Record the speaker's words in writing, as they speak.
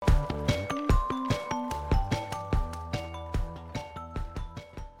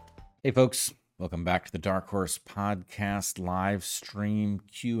Hey folks, welcome back to the DarkHorse podcast live stream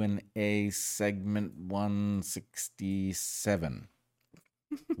Q&A segment 167.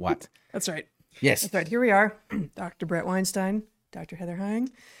 What? That's right. Yes. That's right. Here we are, Dr. Bret Weinstein, Dr. Heather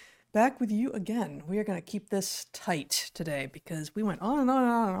Hying, back with you again. We are going to keep this tight today because we went on and on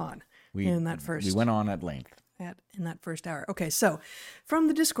and on and on in that first. We went on at length. In that first hour. Okay, so from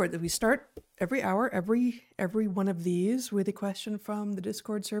the Discord, that we start every hour, every one of these with a question from the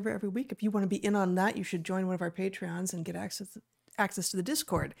Discord server every week. If you want to be in on that, you should join one of our Patreons and get access to the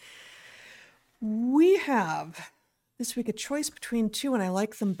Discord. We have this week a choice between two, and I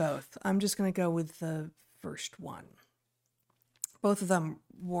like them both. I'm just going to go with the first one. Both of them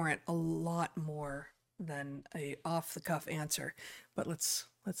warrant a lot more than a off-the-cuff answer, but let's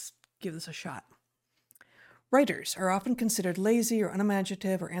give this a shot. Writers are often considered lazy or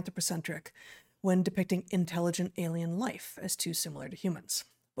unimaginative or anthropocentric when depicting intelligent alien life as too similar to humans.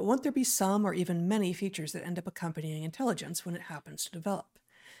 But won't there be some or even many features that end up accompanying intelligence when it happens to develop?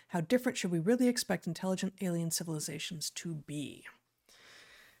 How different should we really expect intelligent alien civilizations to be?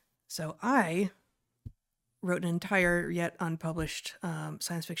 So I wrote an entire yet unpublished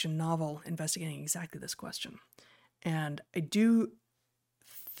science fiction novel investigating exactly this question. And I do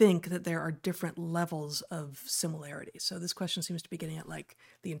think that there are different levels of similarity. So this question seems to be getting at like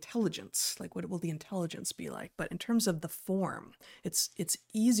the intelligence, like what will the intelligence be like? But in terms of the form, it's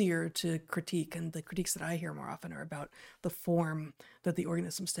easier to critique, and the critiques that I hear more often are about the form that the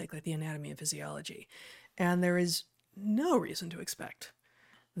organisms take, like the anatomy and physiology. And there is no reason to expect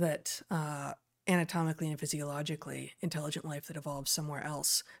that anatomically and physiologically intelligent life that evolves somewhere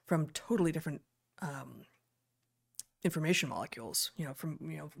else from totally different information molecules,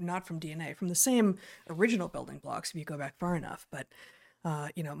 not from DNA, from the same original building blocks if you go back far enough, but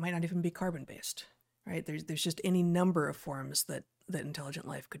it might not even be carbon-based, right? There's just any number of forms that intelligent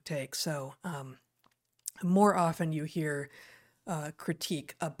life could take. So more often you hear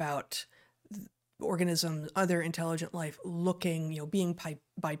critique about organisms, other intelligent life looking, being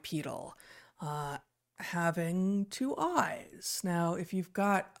bipedal, having two eyes. Now, if you've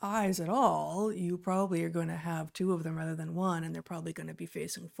got eyes at all, you probably are going to have two of them rather than one, and they're probably going to be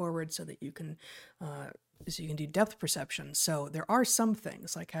facing forward so that you can do depth perception. So there are some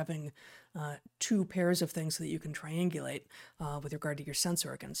things like having two pairs of things so that you can triangulate with regard to your sense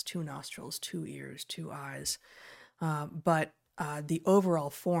organs: two nostrils, two ears, two eyes. But the overall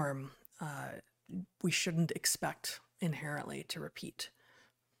form, we shouldn't expect inherently to repeat.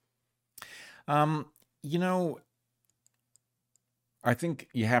 I think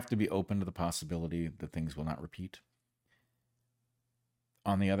you have to be open to the possibility that things will not repeat.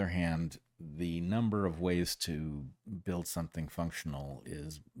 On the other hand, the number of ways to build something functional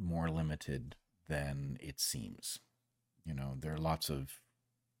is more limited than it seems. There are lots of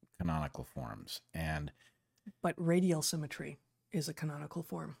canonical forms, but radial symmetry is a canonical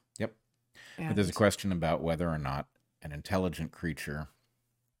form. Yep. But there's a question about whether or not an intelligent creature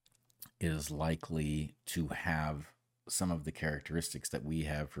is likely to have some of the characteristics that we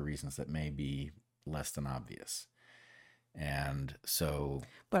have for reasons that may be less than obvious. And so,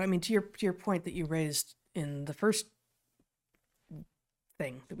 but I mean, to your point that you raised in the first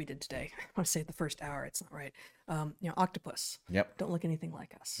thing that we did today, I want to say the first hour, it's not right. Octopus. Yep. Don't look anything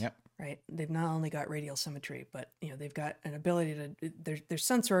like us. Yep. Right. They've not only got radial symmetry, but they've got an ability to. Their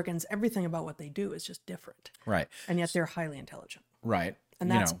sense organs, everything about what they do is just different. Right. And yet they're highly intelligent. Right. And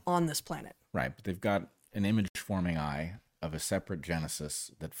that's on this planet. Right. But they've got an image-forming eye of a separate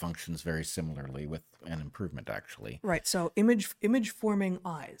genesis that functions very similarly, with an improvement, actually. Right. So image-forming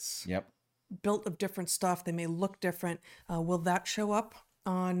eyes. Yep. Built of different stuff. They may look different. Will that show up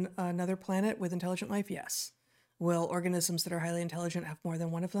on another planet with intelligent life? Yes. Will organisms that are highly intelligent have more than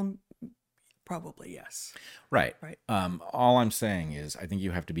one of them? Probably yes. Right. All I'm saying is I think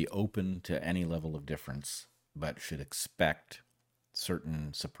you have to be open to any level of difference, but should expect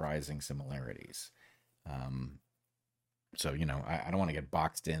certain surprising similarities. So, I don't want to get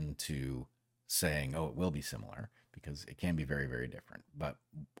boxed into saying, oh, it will be similar, because it can be very, very different. But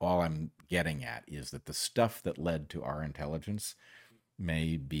all I'm getting at is that the stuff that led to our intelligence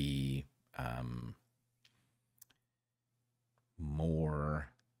may be more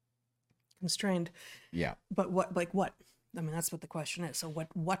constrained. Yeah. But what? I mean, that's what the question is. So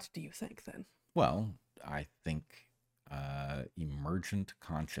what do you think then? Well, I think emergent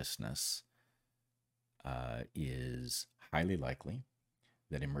consciousness is highly likely.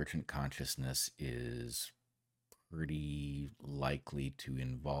 That emergent consciousness is pretty likely to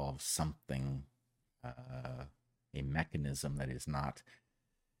involve something, a mechanism that is not.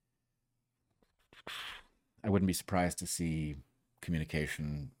 I wouldn't be surprised to see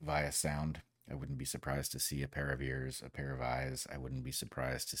communication via sound. I wouldn't be surprised to see a pair of ears, a pair of eyes. I wouldn't be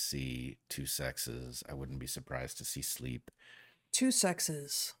surprised to see two sexes. I wouldn't be surprised to see sleep. Two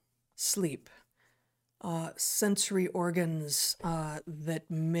sexes, sleep, sensory organs that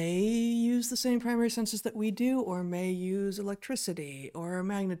may use the same primary senses that we do, or may use electricity or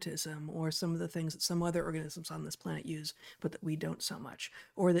magnetism or some of the things that some other organisms on this planet use, but that we don't so much,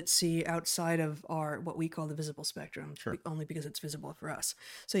 or that see outside of our what we call the visible spectrum, Sure. only because it's visible for us.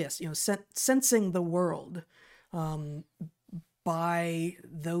 So yes, sensing the world by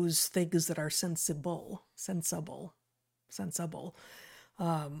those things that are sensible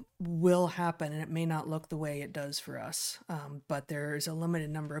will happen, and it may not look the way it does for us, but there's a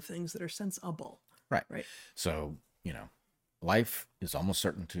limited number of things that are sensible. Right. So, life is almost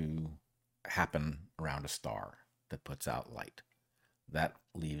certain to happen around a star that puts out light. That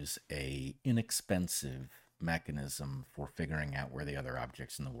leaves a inexpensive mechanism for figuring out where the other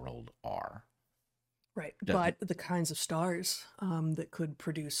objects in the world are. Right, but the kinds of stars that could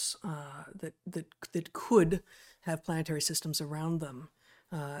produce that could have planetary systems around them,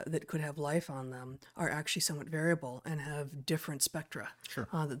 that could have life on them, are actually somewhat variable and have different spectra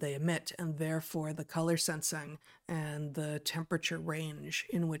that they emit, and therefore the color sensing and the temperature range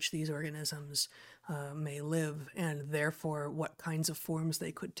in which these organisms may live, and therefore what kinds of forms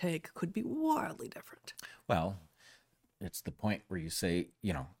they could take, could be wildly different. Well, it's the point where you say,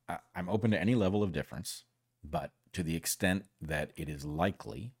 I'm open to any level of difference, but to the extent that it is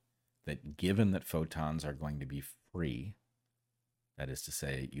likely that given that photons are going to be free, that is to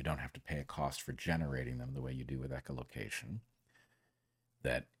say, you don't have to pay a cost for generating them the way you do with echolocation,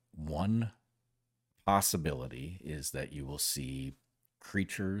 that one possibility is that you will see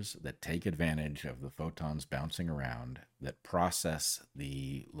creatures that take advantage of the photons bouncing around, that process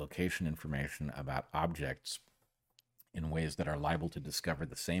the location information about objects in ways that are liable to discover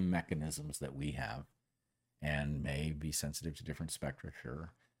the same mechanisms that we have, and may be sensitive to different spectra,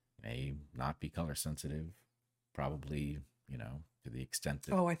 sure, may not be color sensitive, probably, to the extent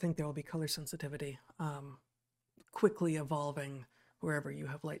that... I think there will be color sensitivity quickly evolving wherever you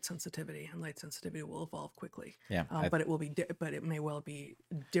have light sensitivity, and light sensitivity will evolve quickly. Yeah, but it will be, but it may well be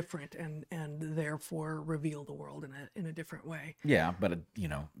different, and therefore reveal the world in a different way. Yeah, but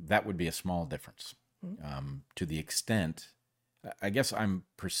that would be a small difference. To the extent, I guess I'm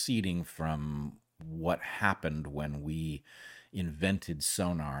proceeding from what happened when we invented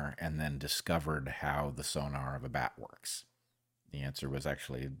sonar and then discovered how the sonar of a bat works. The answer was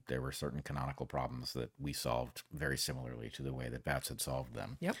actually there were certain canonical problems that we solved very similarly to the way that bats had solved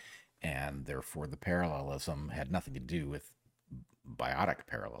them. Yep. And therefore the parallelism had nothing to do with biotic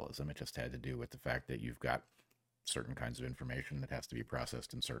parallelism. It just had to do with the fact that you've got certain kinds of information that has to be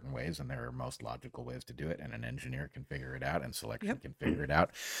processed in certain ways, and there are most logical ways to do it, and an engineer can figure it out, and selection can figure it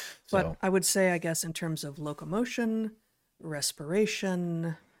out. But I would say, I guess, in terms of locomotion,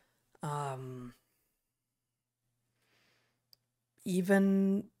 respiration,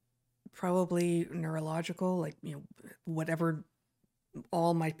 even probably neurological, like, whatever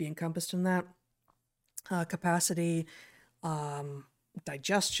all might be encompassed in that capacity,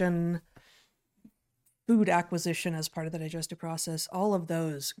 digestion, food acquisition as part of the digestive process, all of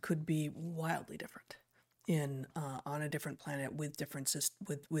those could be wildly different on a different planet with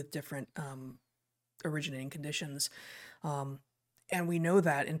different originating conditions. And we know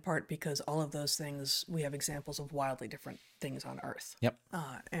that in part because all of those things, we have examples of wildly different things on Earth. Yep.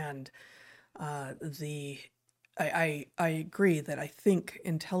 I agree that I think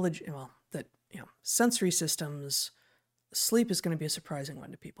sensory systems, sleep is going to be a surprising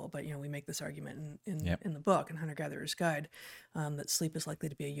one to people, but we make this argument in the book, in Hunter Gatherer's Guide, that sleep is likely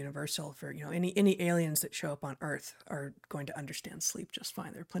to be a universal for any aliens that show up on Earth are going to understand sleep just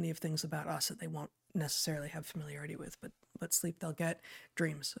fine. There are plenty of things about us that they won't necessarily have familiarity with, but sleep they'll get.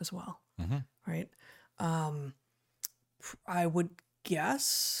 Dreams as well, right? I would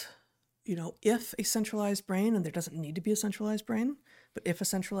guess, if a centralized brain, and there doesn't need to be a centralized brain, but if a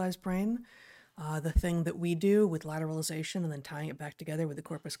centralized brain, the thing that we do with lateralization and then tying it back together with the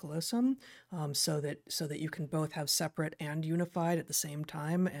corpus callosum, so that you can both have separate and unified at the same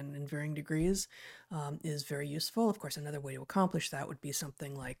time and in varying degrees, is very useful. Of course, another way to accomplish that would be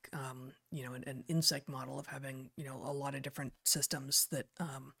something like an insect model of having a lot of different systems that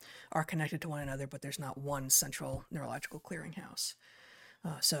are connected to one another, but there's not one central neurological clearinghouse.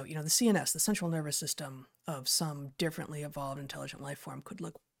 So the CNS, the central nervous system of some differently evolved intelligent life form, could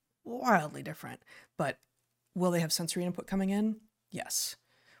look wildly different, but will they have sensory input coming in? Yes.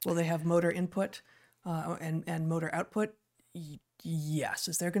 Will they have motor input and motor output? Yes.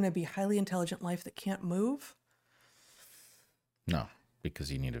 Is there going to be highly intelligent life that can't move? No,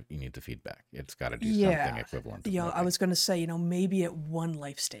 because you need the feedback. It's got to do Yeah. something equivalent to You know, I moving. was going to say, you know, maybe at one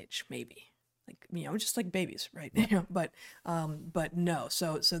life stage, maybe. Like, you know, just like babies, right? Yeah. You know, but no.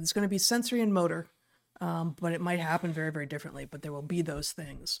 So there's going to be sensory and motor, but it might happen very, very differently. But there will be those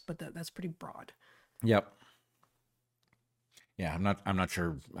things. But that's pretty broad. Yep. Yeah, I'm not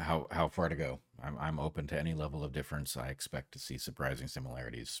sure how far to go. I'm open to any level of difference. I expect to see surprising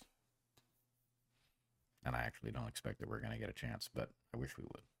similarities, and I actually don't expect that we're going to get a chance, but I wish we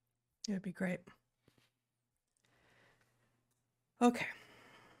would. It'd be great. Okay.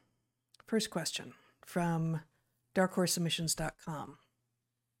 First question from DarkHorseSubmissions.com.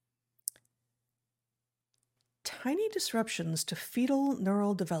 Tiny disruptions to fetal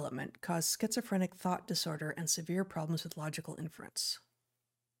neural development cause schizophrenic thought disorder and severe problems with logical inference.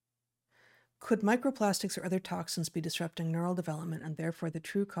 Could microplastics or other toxins be disrupting neural development and therefore the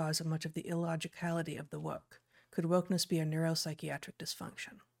true cause of much of the illogicality of the woke? Could wokeness be a neuropsychiatric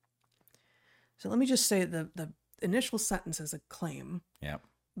dysfunction? So let me just say the initial sentence is a claim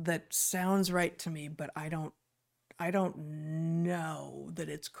that sounds right to me, but I don't know that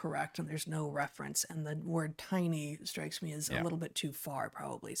it's correct, and there's no reference, and the word tiny strikes me as a little bit too far,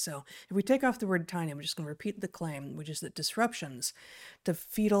 probably. So if we take off the word tiny, I'm just going to repeat the claim, which is that disruptions to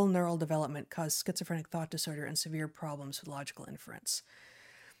fetal neural development cause schizophrenic thought disorder and severe problems with logical inference.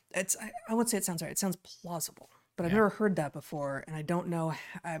 I won't say it sounds right. It sounds plausible, but I've never heard that before, and I don't know.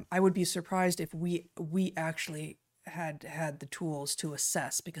 I would be surprised if we actually had the tools to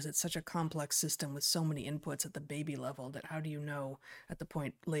assess, because it's such a complex system with so many inputs at the baby level, that how do you know at the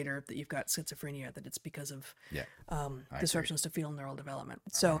point later that you've got schizophrenia that it's because of disruptions to fetal neural development.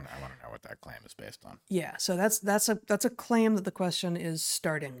 So I want to know what that claim is based on. Yeah, so that's a claim that the question is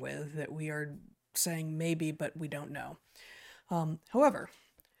starting with, that we are saying maybe, but we don't know. However,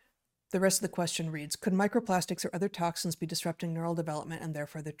 the rest of the question reads, could microplastics or other toxins be disrupting neural development and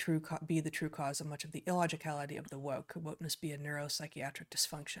therefore the true cause of much of the illogicality of the woke? Could wokeness be a neuropsychiatric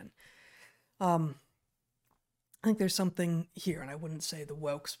dysfunction? I think there's something here, and I wouldn't say the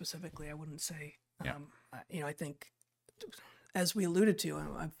woke specifically. I wouldn't say, you know, I think, as we alluded to,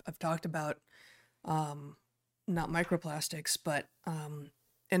 I've talked about not microplastics, but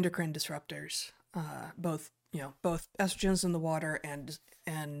endocrine disruptors, both estrogens in the water and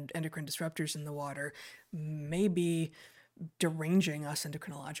endocrine disruptors in the water may be deranging us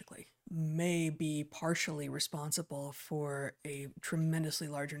endocrinologically, may be partially responsible for a tremendously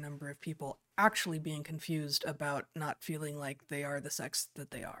larger number of people actually being confused about not feeling like they are the sex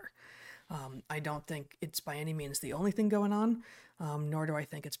that they are. I don't think it's by any means the only thing going on, nor do I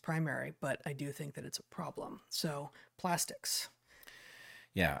think it's primary, but I do think that it's a problem. So plastics.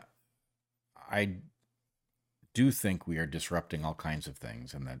 Yeah, I do think we are disrupting all kinds of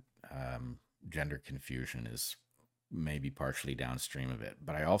things, and that gender confusion is maybe partially downstream of it.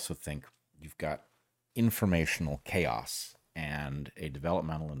 But I also think you've got informational chaos and a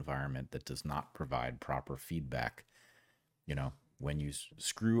developmental environment that does not provide proper feedback. You know, when you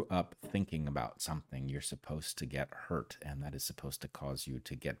screw up thinking about something, you're supposed to get hurt, and that is supposed to cause you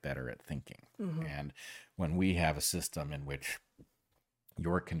to get better at thinking. Mm-hmm. And when we have a system in which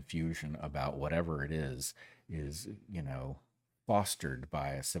your confusion about whatever it is, you know, fostered by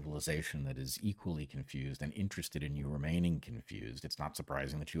a civilization that is equally confused and interested in you remaining confused, it's not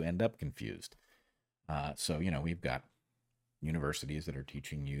surprising that you end up confused. So, you know, we've got universities that are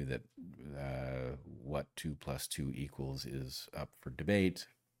teaching you that what 2 + 2 = is up for debate,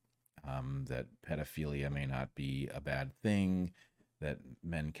 that pedophilia may not be a bad thing, that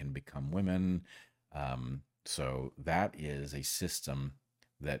men can become women. So that is a system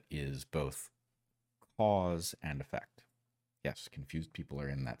that is both cause and effect. Yes, confused people are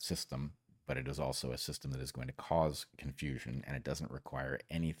in that system, but it is also a system that is going to cause confusion, and it doesn't require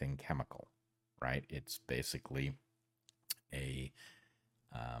anything chemical, right? It's basically a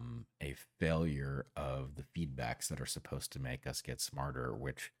failure of the feedbacks that are supposed to make us get smarter,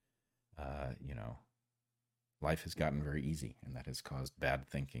 which, you know, life has gotten very easy, and that has caused bad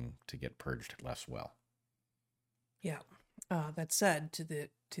thinking to get purged less well. Yeah. That said, to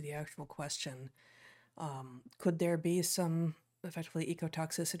the actual question, could there be some effectively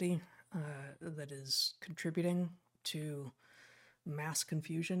ecotoxicity that is contributing to mass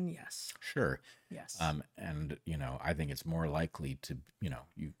confusion? Yes. Sure. Yes. And, you know, I think it's more likely to, you know,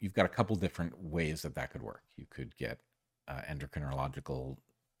 you've got a couple different ways that could work. You could get endocrinological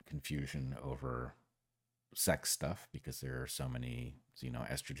confusion over sex stuff because there are so many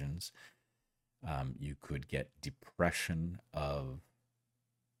xenoestrogens. You could get depression of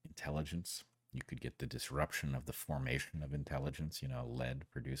intelligence. You could get the disruption of the formation of intelligence. You know, lead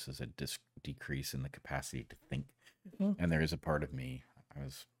produces a decrease in the capacity to think. And there is a part of me,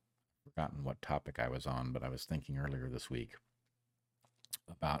 forgotten what topic I was on, but I was thinking earlier this week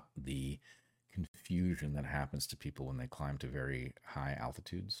about the confusion that happens to people when they climb to very high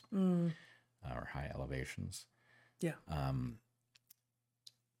altitudes or high elevations. Yeah.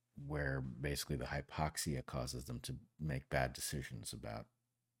 Where basically the hypoxia causes them to make bad decisions about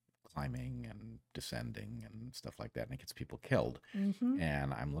climbing and descending and stuff like that, and it gets people killed.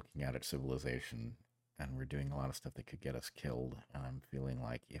 And I'm looking at civilization, and we're doing a lot of stuff that could get us killed, and I'm feeling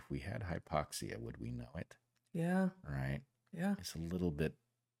like if we had hypoxia, would we know it? Yeah. Right? Yeah. It's a little bit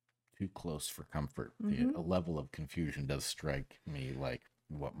too close for comfort. A level of confusion does strike me like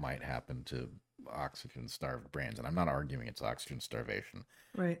what might happen to oxygen-starved brains. And I'm not arguing it's oxygen starvation.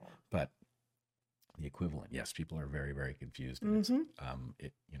 Right. But the equivalent, yes, people are very, very confused. And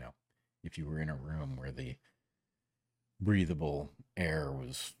if you were in a room where the breathable air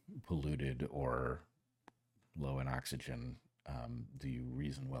was polluted or low in oxygen, do you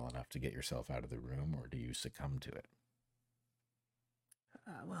reason well enough to get yourself out of the room, or do you succumb to it?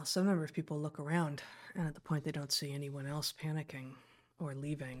 Well, some number of people look around, and at the point they don't see anyone else panicking or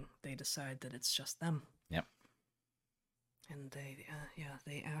leaving, they decide that it's just them. Yep. And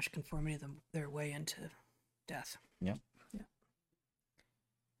they ash conformity their way into death. Yep. Yeah.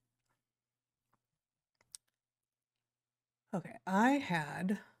 Okay, I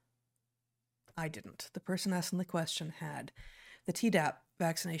didn't. The person asking the question had the Tdap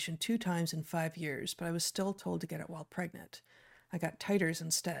vaccination 2 times in 5 years, but I was still told to get it while pregnant. I got titers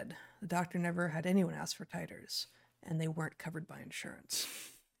instead. The doctor never had anyone ask for titers, and they weren't covered by insurance.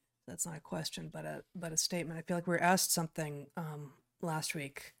 That's not a question, but a statement. I feel like we were asked something last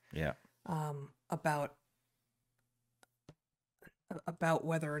week. Yeah. About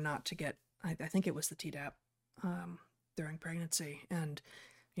whether or not to get. I think it was the Tdap during pregnancy, and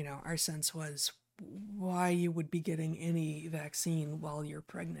our sense was why you would be getting any vaccine while you're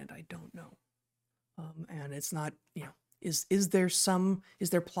pregnant. I don't know, and it's not. Is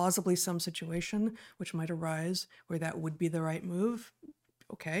there plausibly some situation which might arise where that would be the right move?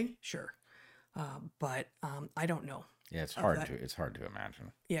 Okay, sure. But I don't know. Yeah, it's hard to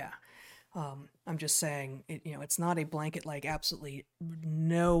imagine. Yeah. I'm just saying, it's not a blanket, like absolutely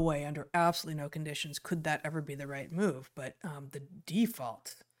no way, under absolutely no conditions could that ever be the right move. But the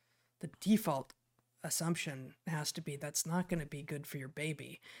default assumption has to be that's not going to be good for your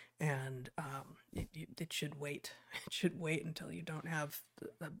baby, and it should wait. It should wait until you don't have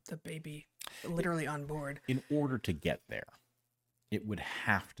the baby literally on board. In order to get there, it would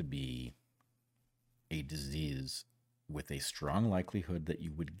have to be a disease with a strong likelihood that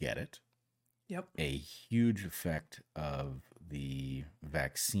you would get it. Yep. A huge effect of the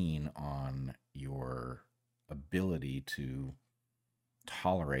vaccine on your ability to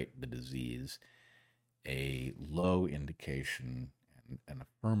tolerate the disease, a low indication, an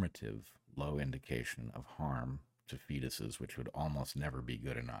affirmative low indication of harm to fetuses, which would almost never be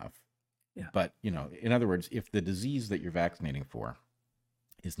good enough. Yeah. But, in other words, if the disease that you're vaccinating for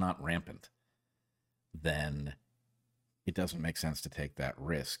is not rampant, then it doesn't make sense to take that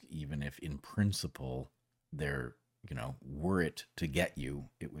risk, even if in principle there, were it to get you,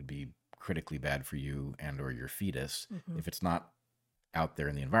 it would be critically bad for you and or your fetus if it's not out there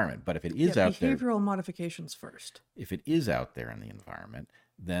in the environment. But if it is out there, behavioral modifications first. If it is out there in the environment,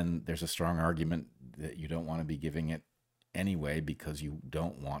 then there's a strong argument that you don't want to be giving it anyway, because you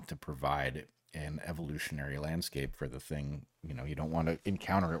don't want to provide an evolutionary landscape for the thing. You don't want to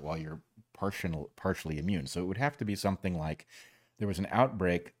encounter it while you're partially immune. So it would have to be something like there was an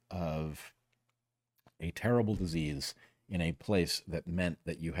outbreak of a terrible disease in a place that meant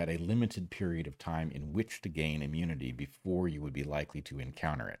that you had a limited period of time in which to gain immunity before you would be likely to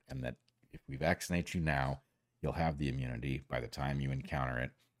encounter it. And that if we vaccinate you now, you'll have the immunity by the time you encounter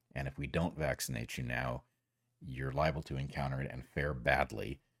it. And if we don't vaccinate you now, you're liable to encounter it and fare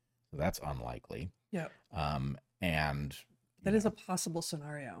badly. So that's unlikely. Yeah. And that is a possible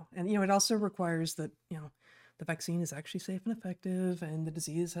scenario. And, it also requires that, the vaccine is actually safe and effective, and the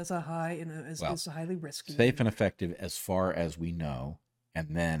disease has a high, is highly risky. Safe and effective as far as we know,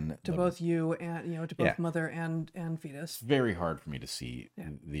 and then to both you and to both mother and fetus. It's very hard for me to see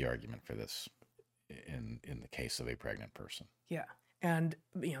the argument for this in the case of a pregnant person. Yeah, and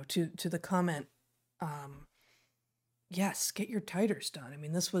to the comment, yes, get your titers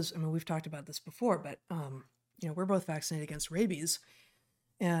done. We've talked about this before, but we're both vaccinated against rabies,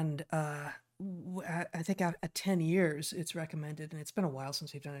 and I think at 10 years, it's recommended, and it's been a while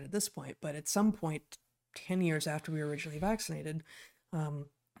since we've done it at this point, but at some point, 10 years after we were originally vaccinated,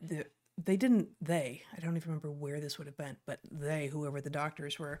 they didn't, I don't even remember where this would have been, but whoever the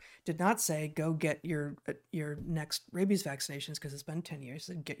doctors were, did not say, go get your next rabies vaccinations because it's been 10 years.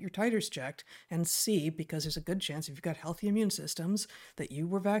 Get your titers checked and see, because there's a good chance if you've got healthy immune systems that you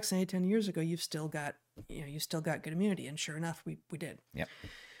were vaccinated 10 years ago, you've still got, you still got good immunity. And sure enough, we did. Yep.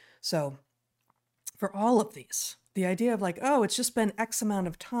 So for all of these, the idea of like, oh, it's just been X amount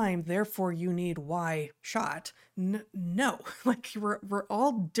of time, therefore you need Y shot. No, like we're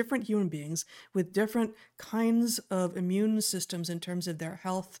all different human beings with different kinds of immune systems in terms of their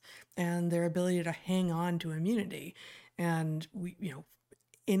health and their ability to hang on to immunity. And we,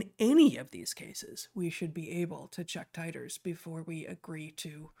 in any of these cases, we should be able to check titers before we agree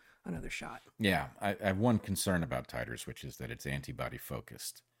to another shot. Yeah, I have one concern about titers, which is that it's antibody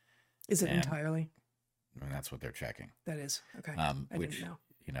focused. Is it entirely? And that's what they're checking. That is. Okay. I didn't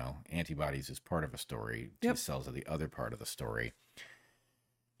know. Antibodies is part of a story. Yep. T cells are the other part of the story.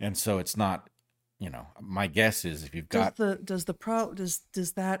 And so it's not, my guess is if you've got... is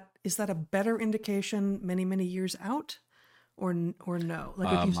that a better indication many years out or no?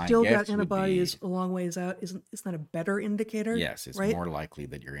 Like if you still got antibodies a long ways out, isn't that a better indicator? Yes, it's right? more likely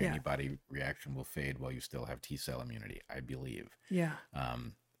that your antibody reaction will fade while you still have T cell immunity, I believe. Yeah.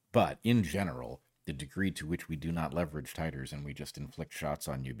 But in general, the degree to which we do not leverage titers and we just inflict shots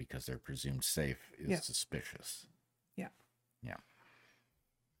on you because they're presumed safe is suspicious. Yeah. Yeah.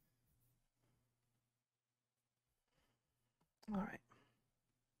 All right.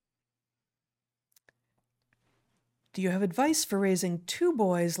 Do you have advice for raising two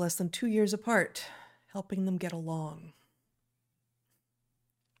boys less than 2 years apart, helping them get along?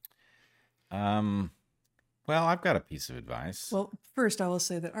 Well, I've got a piece of advice. Well, first I will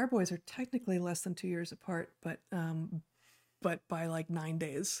say that our boys are technically less than 2 years apart, but by like 9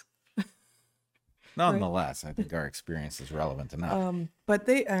 days. Nonetheless, I think our experience is relevant enough. But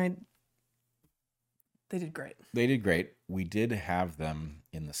they did great. They did great. We did have them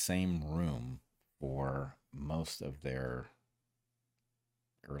in the same room for most of their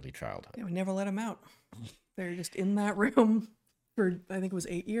early childhood. Yeah, we never let them out. They're just in that room for, I think it was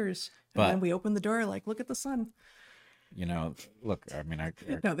 8 years. And then we opened the door, like, look at the sun. Look, I mean,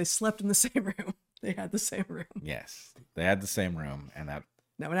 no, they slept in the same room. They had the same room. Yes, they had the same room. And that...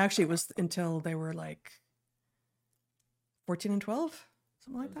 No, and actually it was until they were like 14 and 12,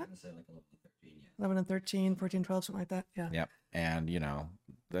 something like that. 11 and 13, 14, 12, something like that. Yeah. Yep. And,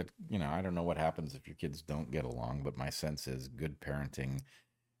 I don't know what happens if your kids don't get along, but my sense is good parenting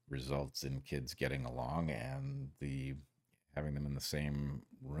results in kids getting along, and having them in the same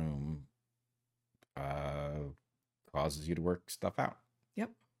room causes you to work stuff out.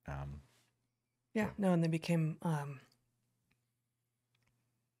 Yep. No, and they became,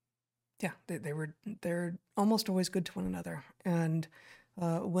 they're almost always good to one another. And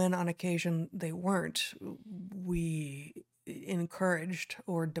when on occasion they weren't, we encouraged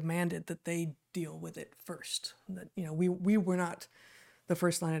or demanded that they deal with it first. That, we were not the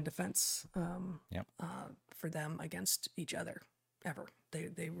first line of defense for them against each other ever.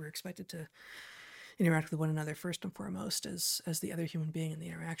 They were expected to interact with one another first and foremost as the other human being in the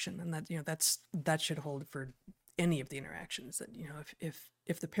interaction, and that should hold for any of the interactions. That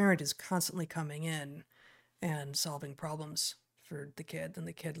if the parent is constantly coming in and solving problems for the kid, then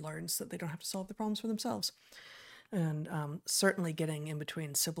the kid learns that they don't have to solve the problems for themselves. And certainly getting in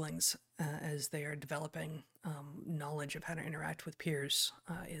between siblings as they are developing knowledge of how to interact with peers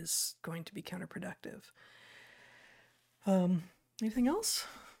is going to be counterproductive. Anything else?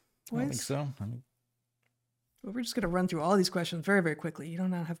 I don't think so. Well, we're just going to run through all these questions very, very quickly. You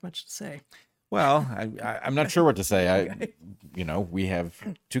don't have much to say. Well, I'm not sure what to say. Okay. We have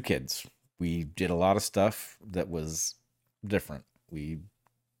 2 kids. We did a lot of stuff that was different. We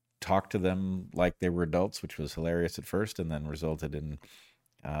talked to them like they were adults, which was hilarious at first, and then resulted in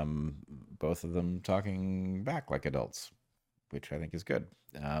both of them talking back like adults, which I think is good.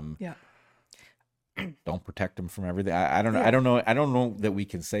 Don't protect them from everything. I don't know. Yeah. I don't know that we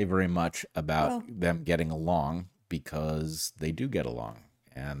can say very much about them getting along, because they do get along.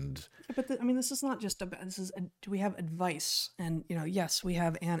 And but this is not just about. Do we have advice? And yes, we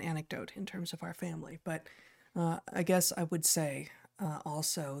have an anecdote in terms of our family, but I guess I would say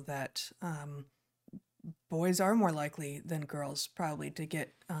also that boys are more likely than girls probably to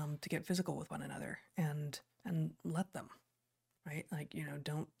get physical with one another, and let them, right? Like,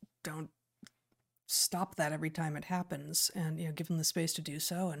 don't stop that every time it happens, and give them the space to do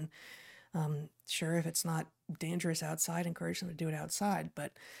so. And sure, if it's not dangerous outside, encourage them to do it outside,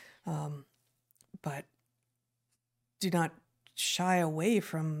 but do not shy away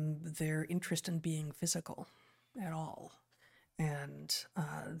from their interest in being physical at all. And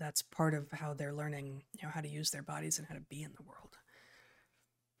that's part of how they're learning, how to use their bodies and how to be in the world.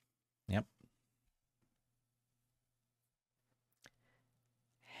 Yep.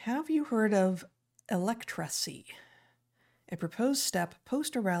 Have you heard of electracy? A proposed step,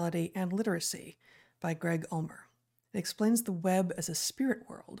 post-orality, and literacy by Greg Ulmer. It explains the web as a spirit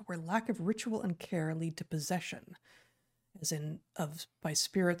world where lack of ritual and care lead to possession, as in by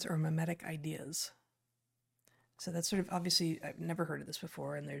spirits or mimetic ideas. So that's sort of, obviously, I've never heard of this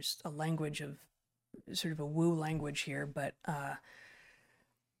before, and there's a language of, sort of a woo language here, but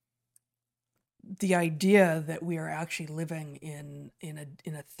the idea that we are actually living in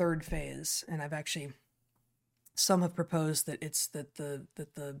a third phase, and some have proposed that it's that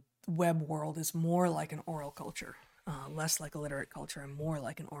the web world is more like an oral culture, less like a literate culture, and more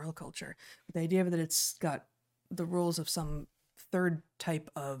like an oral culture. But the idea that it's got the rules of some third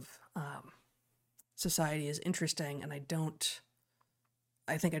type of society is interesting, and I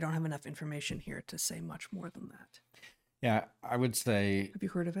think I don't have enough information here to say much more than that. Yeah, I would say... Have you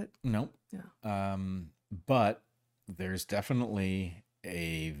heard of it? Nope. Yeah. But there's definitely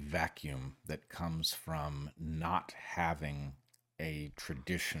a vacuum that comes from not having a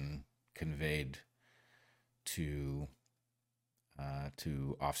tradition conveyed to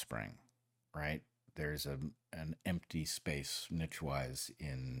offspring, right? There's an empty space niche-wise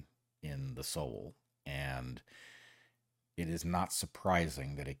in the soul, and it is not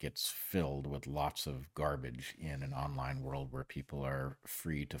surprising that it gets filled with lots of garbage in an online world where people are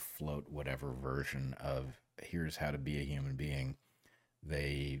free to float whatever version of here's how to be a human being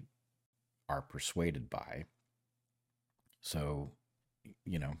they are persuaded by. So,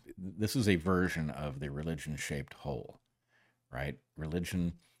 this is a version of the religion-shaped hole, right?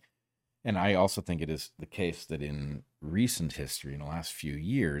 Religion, and I also think it is the case that in recent history, in the last few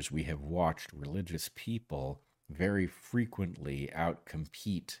years, we have watched religious people very frequently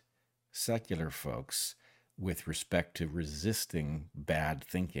outcompete secular folks with respect to resisting bad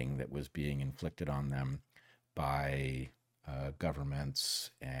thinking that was being inflicted on them by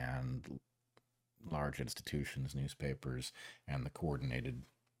governments and large institutions, newspapers, and the coordinated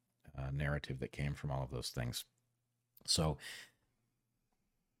narrative that came from all of those things. So,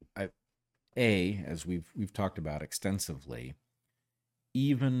 as we've talked about extensively,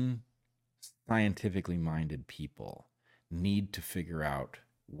 even scientifically minded people need to figure out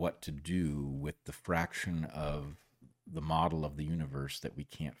what to do with the fraction of the model of the universe that we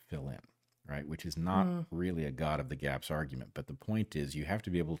can't fill in, right? Which is not really a God of the gaps argument. But the point is, you have to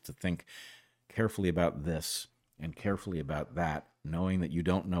be able to think carefully about this and carefully about that, knowing that you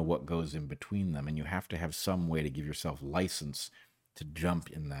don't know what goes in between them. And you have to have some way to give yourself license to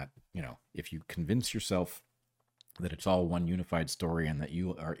jump in that. If you convince yourself that it's all one unified story and that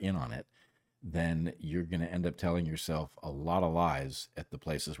you are in on it, then you're going to end up telling yourself a lot of lies at the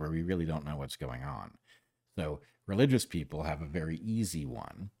places where we really don't know what's going on. So religious people have a very easy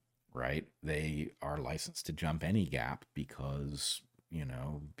one, right? They are licensed to jump any gap because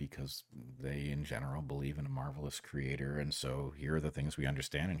they in general believe in a marvelous creator. And so here are the things we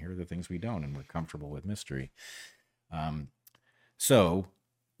understand and here are the things we don't, and we're comfortable with mystery. So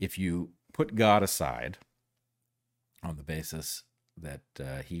if you put God aside on the basis that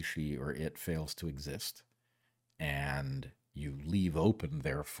he, she, or it fails to exist, and you leave open,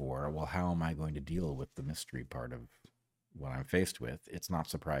 therefore, well, how am I going to deal with the mystery part of what I'm faced with? It's not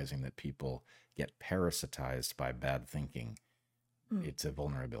surprising that people get parasitized by bad thinking. It's a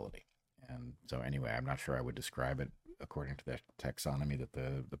vulnerability. And so anyway, I'm not sure I would describe it according to the taxonomy that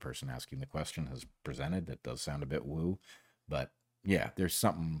the person asking the question has presented. That does sound a bit woo, but yeah, there's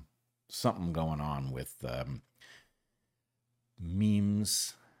something going on with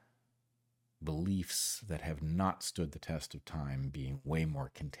memes, beliefs that have not stood the test of time being way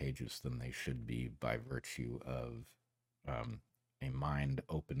more contagious than they should be by virtue of a mind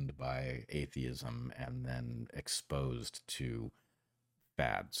opened by atheism and then exposed to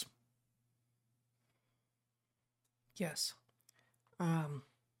fads. Yes. I'm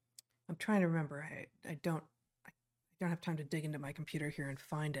trying to remember. I don't have time to dig into my computer here and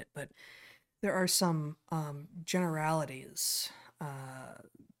find it, but there are some generalities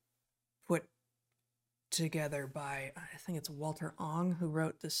put together by, I think it's Walter Ong, who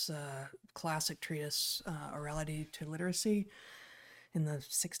wrote this classic treatise, Orality to Literacy, in the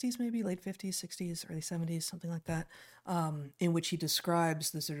 60s, maybe late 50s, 60s, early 70s, something like that, in which he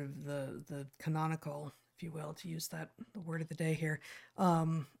describes the sort of the canonical, if you will, to use the word of the day here,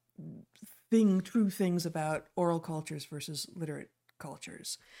 true things about oral cultures versus literate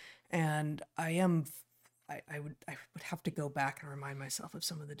cultures. And I would have to go back and remind myself of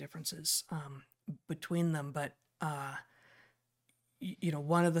some of the differences between them, but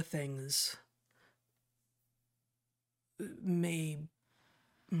one of the things may.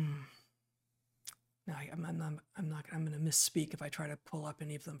 No, I'm going to misspeak if I try to pull up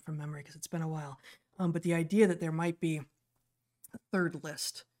any of them from memory because it's been a while. But the idea that there might be a third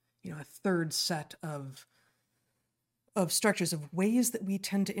list, a third set of structures of ways that we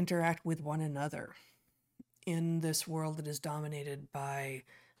tend to interact with one another in this world that is dominated by,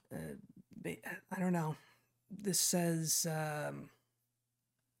 I don't know, this says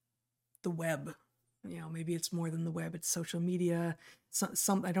the web. Maybe it's more than the web, it's social media.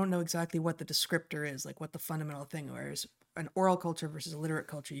 Some I don't know exactly what the descriptor is, like what the fundamental thing, whereas an oral culture versus a literate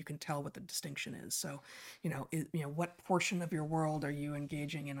culture, you can tell what the distinction is. So, what portion of your world are you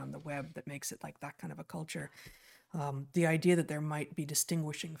engaging in on the web that makes it like that kind of a culture? The idea that there might be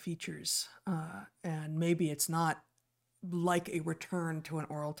distinguishing features, and maybe it's not like a return to an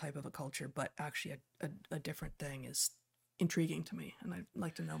oral type of a culture, but actually a different thing is intriguing to me, and I'd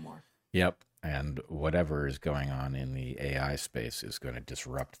like to know more. Yep. And whatever is going on in the AI space is going to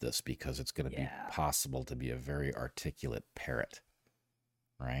disrupt this because it's going to be possible to be a very articulate parrot,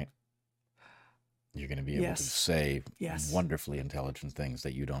 right? You're going to be able to say wonderfully intelligent things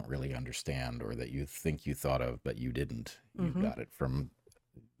that you don't really understand or that you think you thought of, but you didn't. You got it from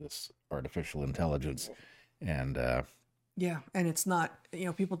this artificial intelligence. And and it's not,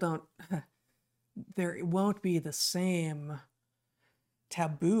 people don't, there won't be the same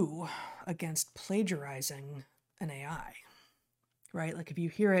taboo against plagiarizing an AI, right? Like if you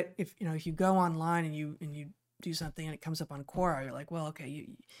hear it, if you go online and you do something and it comes up on Quora, you're like, well, okay,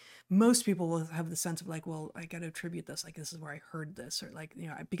 most people will have the sense of like, well, I got to attribute this, like this is where I heard this, or like,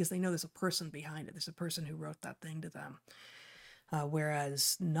 because they know there's a person behind it. There's a person who wrote that thing to them.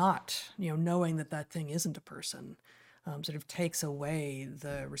 Whereas not, knowing that thing isn't a person sort of takes away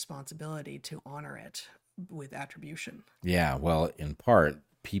the responsibility to honor it with attribution. Yeah, well, in part,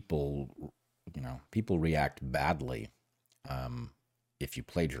 people react badly if you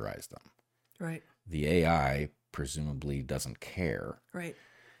plagiarize them. Right. The AI presumably doesn't care. Right.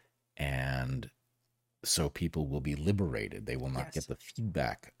 And so people will be liberated. They will not get the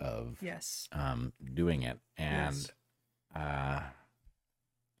feedback of doing it. And I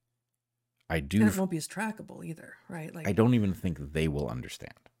do. And it won't be as trackable either, right? Like I don't even think they will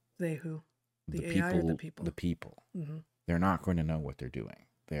understand. They who? The AI people, or the people? The people. Mm-hmm. They're not going to know what they're doing.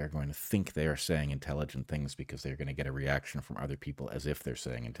 They're going to think they are saying intelligent things because they're going to get a reaction from other people as if they're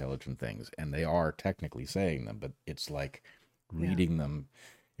saying intelligent things. And they are technically saying them, but it's like reading them.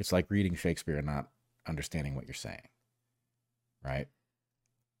 It's like reading Shakespeare and not understanding what you're saying. Right?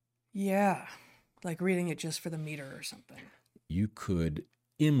 Yeah. Like reading it just for the meter or something. You could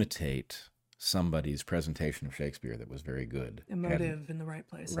imitate somebody's presentation of Shakespeare that was very good. Emotive in the right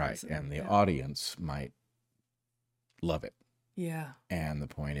place. Right. And the audience might love it. Yeah. And the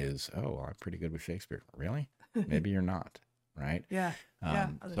point is, oh, I'm pretty good with Shakespeare. Really? Maybe you're not. Right? Yeah.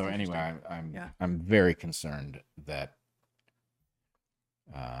 So anyway, I'm very concerned that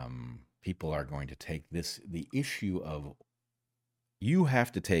people are going to take the issue of you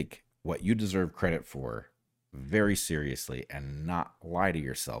have to take what you deserve credit for very seriously and not lie to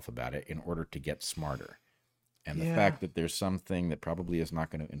yourself about it in order to get smarter. And the fact that there's something that probably is not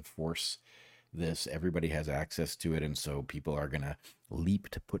going to enforce this, everybody has access to it, and so people are going to leap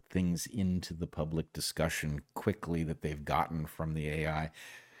to put things into the public discussion quickly that they've gotten from the AI.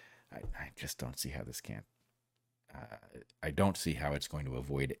 I just don't see how this can't. I don't see how it's going to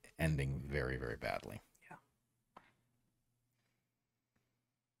avoid ending very, very badly.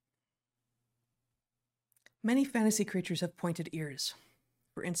 Many fantasy creatures have pointed ears.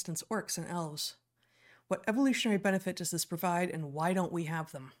 For instance, orcs and elves. What evolutionary benefit does this provide, and why don't we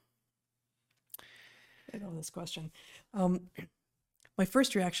have them? I love this question. My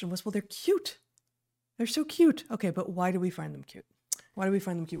first reaction was, well, they're cute. They're so cute. Okay, but why do we find them cute? Why do we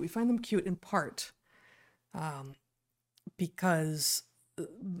find them cute? We find them cute in part because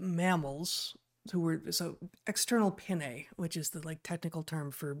mammals external pinnae, which is the technical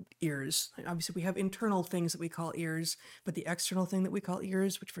term for ears. Obviously, we have internal things that we call ears, but the external thing that we call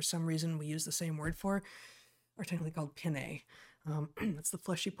ears, which for some reason we use the same word for, are technically called pinnae. That's the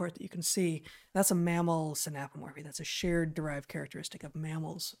fleshy part that you can see. That's a mammal synapomorphy. That's a shared derived characteristic of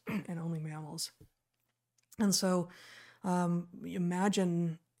mammals and only mammals. And so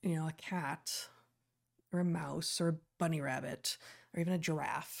imagine, a cat or a mouse or a bunny rabbit or even a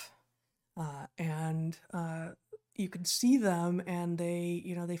giraffe. And you can see them, and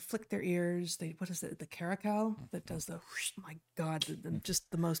they flick their ears. What is it? The caracal that does the whoosh, my God, just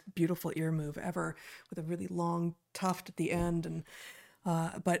the most beautiful ear move ever, with a really long tuft at the end. And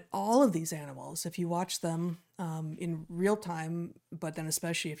But all of these animals, if you watch them in real time, but then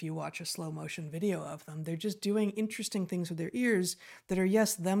especially if you watch a slow motion video of them, they're just doing interesting things with their ears that are,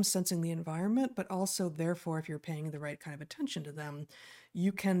 yes, them sensing the environment, but also, therefore, if you're paying the right kind of attention to them,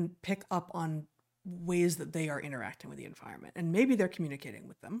 you can pick up on ways that they are interacting with the environment. And maybe they're communicating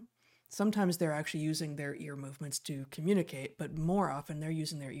with them. Sometimes they're actually using their ear movements to communicate, but more often they're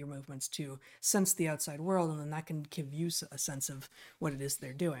using their ear movements to sense the outside world, and then that can give you a sense of what it is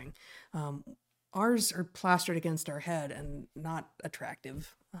they're doing. Ours are plastered against our head and not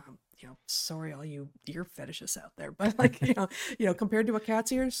attractive. Sorry, all you ear fetishists out there, but like, compared to a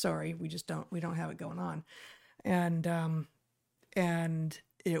cat's ears, sorry, we don't have it going on. And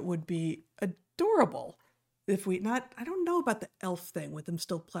it would be adorable if I don't know about the elf thing with them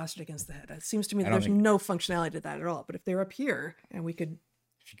still plastered against the head. It seems to me that there's no functionality to that at all. But if they're up here and if you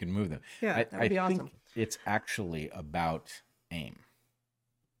can move them. Yeah, that would be awesome. Think it's actually about aim.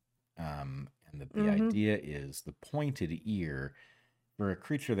 And the idea is the pointed ear, for a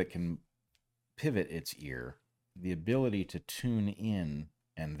creature that can pivot its ear, the ability to tune in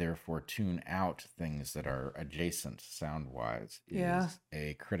and therefore tune out things that are adjacent sound-wise is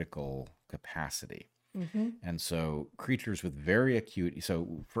a critical capacity. Mm-hmm. And so creatures with very acute,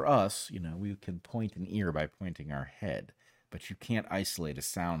 so for us, we can point an ear by pointing our head, but you can't isolate a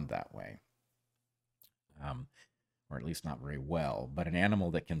sound that way, or at least not very well. But an animal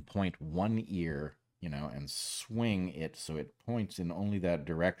that can point one ear, and swing it so it points in only that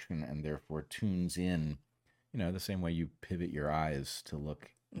direction and therefore tunes in, the same way you pivot your eyes to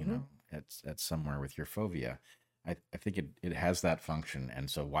look, at somewhere with your fovea. I think it has that function, and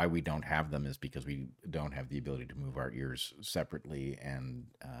so why we don't have them is because we don't have the ability to move our ears separately and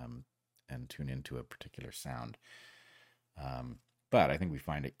tune into a particular sound. But I think we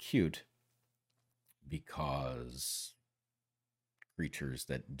find it cute because creatures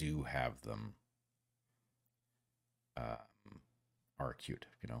that do have them are cute.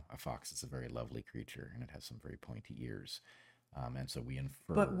 A fox is a very lovely creature, and it has some very pointy ears. And so we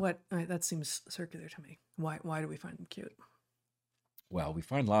infer. But that seems circular to me. Why do we find them cute? Well, we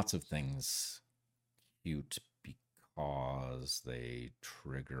find lots of things cute because they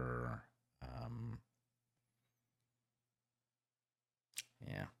trigger.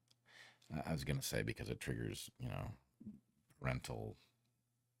 I was going to say because it triggers, parental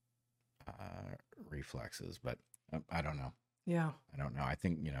reflexes, but I don't know. Yeah. I don't know. I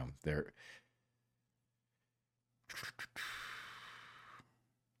think, they're.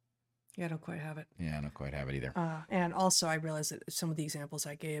 Yeah, I don't quite have it. Yeah, I don't quite have it either. And also, I realize that some of the examples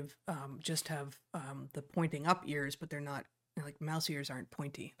I gave just have the pointing up ears, but they're not, like mouse ears aren't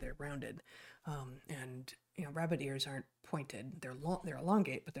pointy; they're rounded. And rabbit ears aren't pointed; they're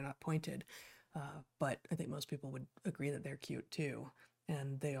elongate, but they're not pointed. But I think most people would agree that they're cute too,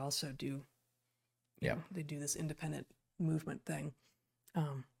 and they also do. They do this independent movement thing.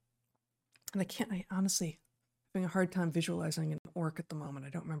 And I honestly having a hard time visualizing an orc at the moment. I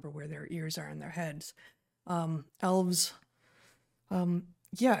don't remember where their ears are in their heads. Elves,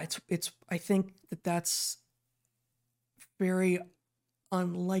 it's. I think that's very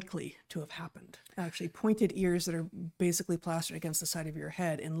unlikely to have happened. Actually, pointed ears that are basically plastered against the side of your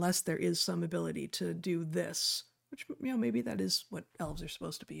head, unless there is some ability to do this, which maybe that is what elves are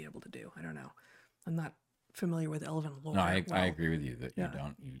supposed to be able to do. I don't know. I'm not familiar with elven lore. No, I agree with you that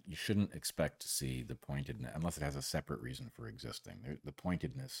you shouldn't expect to see the pointedness unless it has a separate reason for existing. The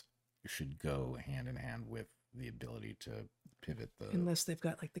pointedness should go hand in hand with the ability to pivot unless they've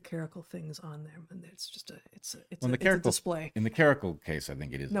got like the caracal things on them, and it's just it's a display. In the caracal case, I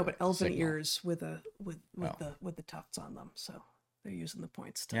think it is. No, but elven signal. Ears with the tufts on them, so they're using the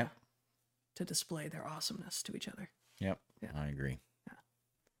points to display their awesomeness to each other. Yep, yeah. I agree.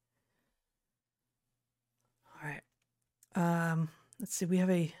 All right. Let's see. We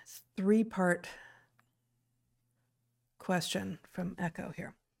have a 3-part question from Echo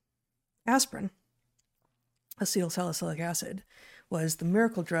here. Aspirin, acetylsalicylic acid, was the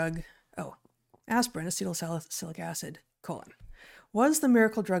miracle drug. Aspirin, acetylsalicylic acid, was the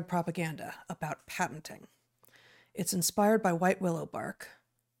miracle drug propaganda about patenting. It's inspired by white willow bark,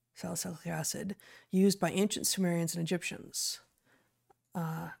 salicylic acid, used by ancient Sumerians and Egyptians.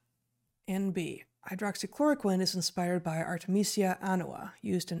 NB. Hydroxychloroquine is inspired by Artemisia annua,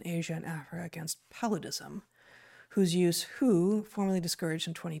 used in Asia and Africa against paludism, whose use WHO formally discouraged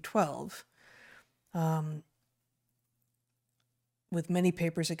in 2012, with many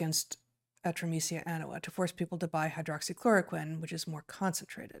papers against Artemisia annua to force people to buy hydroxychloroquine, which is more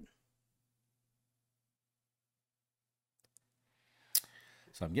concentrated.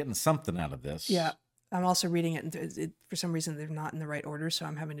 So I'm getting something out of this. Yeah. I'm also reading it, and for some reason they're not in the right order, so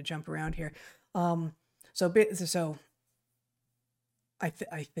I'm having to jump around here. So I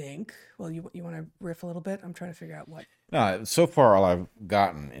think. Well, you want to riff a little bit? I'm trying to figure out what. No, so far all I've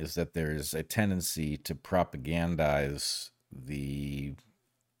gotten is that there's a tendency to propagandize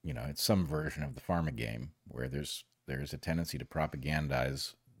it's some version of the pharma game where there's a tendency to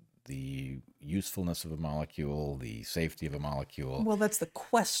propagandize the usefulness of a molecule, the safety of a molecule. Well, that's the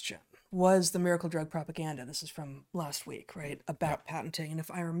question. Was the miracle drug propaganda? This is from last week, right? About patenting. And if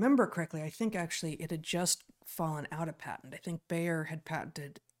I remember correctly, I think actually it had just fallen out of patent. I think Bayer had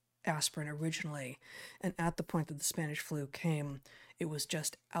patented aspirin originally, and at the point that the Spanish flu came, it was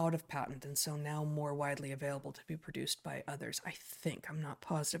just out of patent, and so now more widely available to be produced by others. I think. I'm not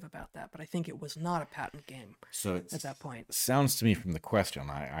positive about that, but I think it was not a patent game at that point. Sounds to me from the question,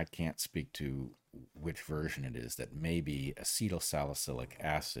 I can't speak to which version it is, that maybe acetylsalicylic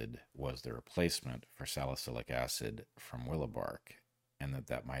acid was the replacement for salicylic acid from willow bark, and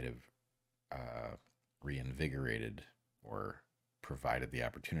that might have reinvigorated or provided the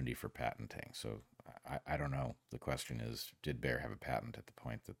opportunity for patenting. So I don't know. The question is, did Bayer have a patent at the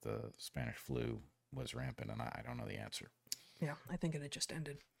point that the Spanish flu was rampant? And I don't know the answer. Yeah, I think it had just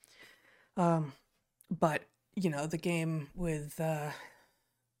ended. But, the game with the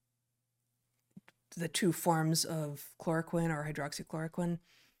two forms of chloroquine or hydroxychloroquine,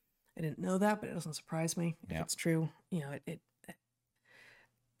 I didn't know that, but it doesn't surprise me if it's true.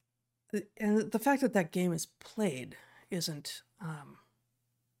 And the fact that game is played isn't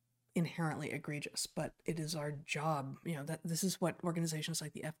inherently egregious, but it is our job. That this is what organizations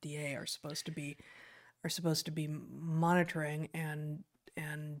like the FDA are supposed to be monitoring and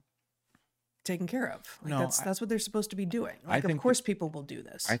taking care of. That's what they're supposed to be doing. Of course, people will do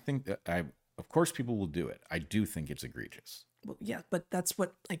this. I think that of course people will do it. I do think it's egregious. Well, yeah, but that's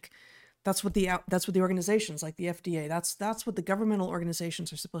what the organizations like the FDA. That's what the governmental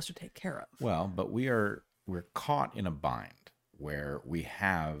organizations are supposed to take care of. Well, but we're caught in a bind where we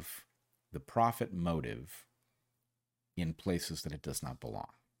have the profit motive in places that it does not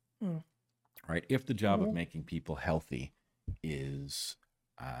belong. Right? If the job of making people healthy is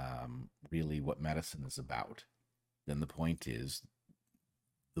really what medicine is about, then the point is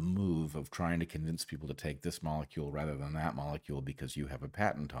the move of trying to convince people to take this molecule rather than that molecule because you have a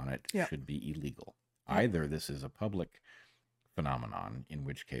patent on it should be illegal. Either this is a public phenomenon, in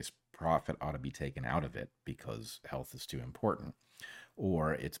which case profit ought to be taken out of it because health is too important,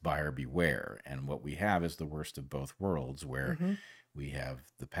 or it's buyer beware. And what we have is the worst of both worlds, where we have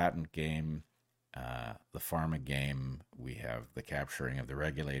the patent game, the pharma game, we have the capturing of the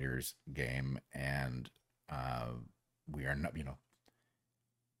regulators game, and we are not,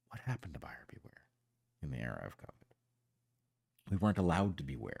 what happened to buyer beware in the era of COVID? We weren't allowed to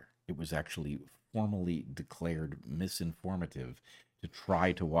beware. It was actually formally declared misinformative to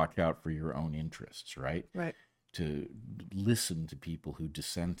try to watch out for your own interests, right? Right. To listen to people who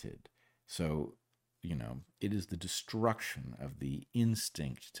dissented. So, it is the destruction of the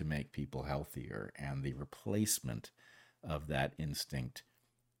instinct to make people healthier and the replacement of that instinct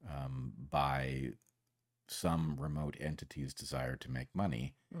by some remote entity's desire to make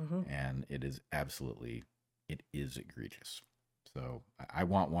money. And it is egregious. So I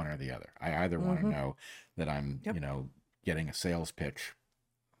want one or the other. I either want to know that I'm, getting a sales pitch,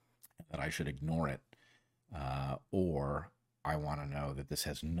 that I should ignore it, or I want to know that this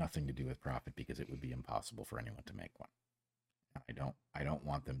has nothing to do with profit because it would be impossible for anyone to make one. I don't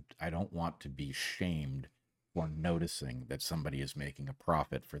want to be shamed for noticing that somebody is making a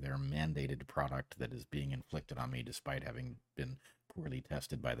profit for their mandated product that is being inflicted on me despite having been poorly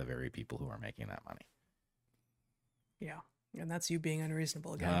tested by the very people who are making that money. Yeah. And that's you being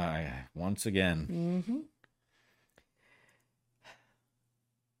unreasonable again. Once again.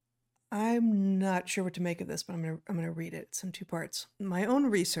 I'm not sure what to make of this, but I'm gonna read it. It's in two parts. My own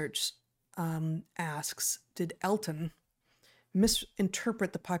research asks, did Elton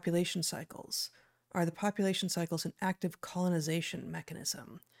misinterpret the population cycles? Are the population cycles an active colonization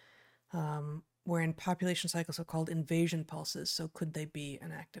mechanism? Wherein population cycles are called invasion pulses, so could they be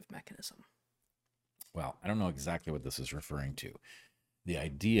an active mechanism? Well, I don't know exactly what this is referring to. The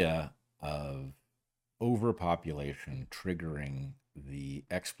idea of overpopulation triggering the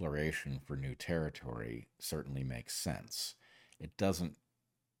exploration for new territory certainly makes sense.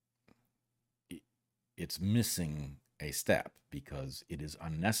 It's missing a step because it is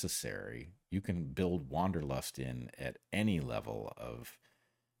unnecessary. You can build wanderlust in at any level of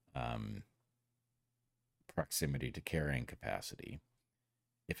proximity to carrying capacity.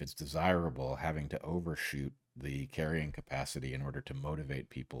 If it's desirable, having to overshoot the carrying capacity in order to motivate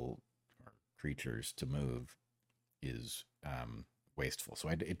people or creatures to move is wasteful. So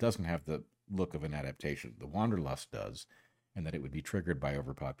it doesn't have the look of an adaptation. The wanderlust does, and that it would be triggered by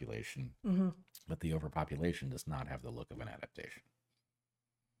overpopulation. Mm-hmm. But the overpopulation does not have the look of an adaptation.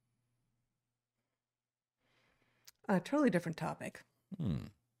 A totally different topic.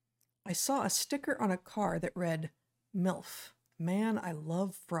 I saw a sticker on a car that read, MILF, Man, I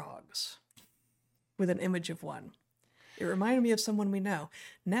Love Frogs, with an image of one. It reminded me of someone we know.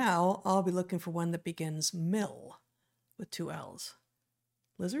 Now I'll be looking for one that begins MIL with 2 L's.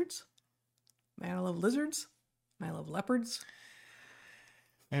 Lizards? Man, I love lizards. Man, I love leopards.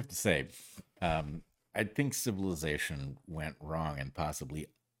 I have to say, I think civilization went wrong and possibly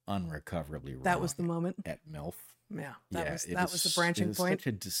unrecoverably wrong. That was the moment. At MILF. Yeah, that was the branching point. It's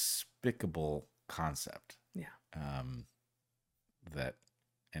such a despicable concept. Yeah. That,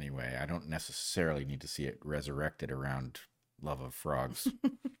 anyway, I don't necessarily need to see it resurrected around love of frogs.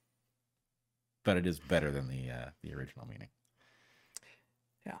 But it is better than the original meaning.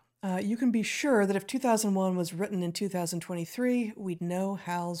 Yeah. You can be sure that if 2001 was written in 2023, we'd know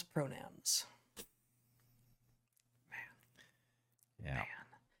Hal's pronouns. Man. Yeah.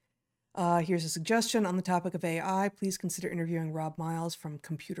 Man. Here's a suggestion on the topic of AI. Please consider interviewing Rob Miles from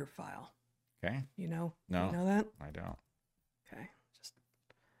Computer File. Okay. You know? No. You know that? I don't. Okay. Just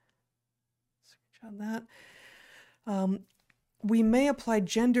screenshot that. We may apply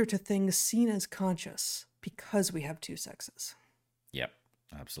gender to things seen as conscious because we have 2 sexes. Yep.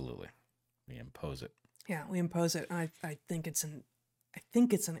 Absolutely. We impose it. Yeah, we impose it. I think it's an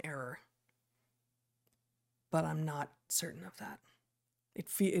error, but I'm not certain of that. It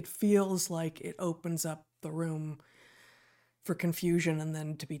feels like it opens up the room for confusion, and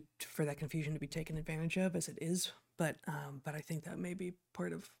then for that confusion to be taken advantage of, as it is. But I think that may be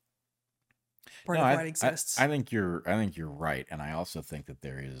part of why it exists. I think you're right, and I also think that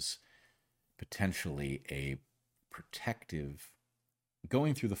there is potentially a protective,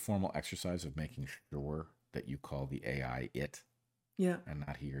 going through the formal exercise of making sure that you call the AI it, yeah, and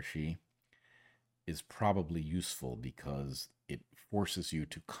not he or she, is probably useful because it forces you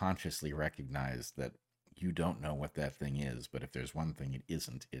to consciously recognize that you don't know what that thing is. But if there's one thing it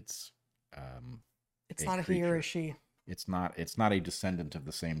isn't, it's not a he or a she. It's not a descendant of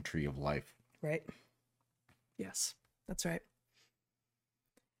the same tree of life. Right. Yes, that's right.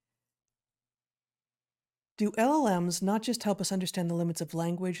 Do LLMs not just help us understand the limits of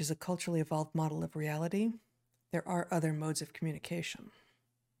language as a culturally evolved model of reality? There are other modes of communication.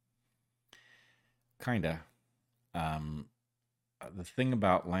 Kinda. The thing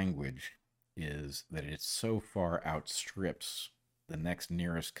about language is that it so far outstrips the next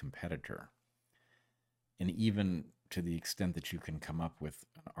nearest competitor. And even to the extent that you can come up with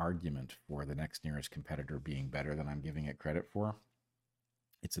an argument for the next nearest competitor being better than I'm giving it credit for,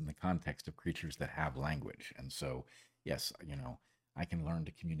 it's in the context of creatures that have language. And so, yes, I can learn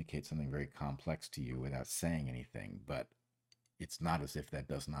to communicate something very complex to you without saying anything, but it's not as if that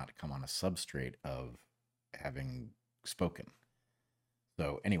does not come on a substrate of having spoken.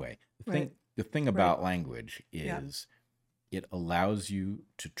 So anyway, the thing about language is it allows you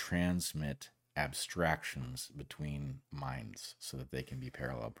to transmit abstractions between minds so that they can be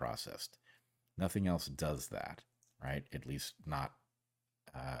parallel processed. Nothing else does that, right? At least not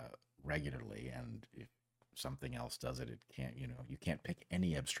regularly. And if something else does it, it can't, you can't pick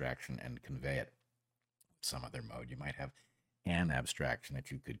any abstraction and convey it some other mode. You might have an abstraction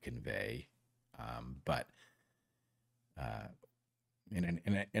that you could convey, but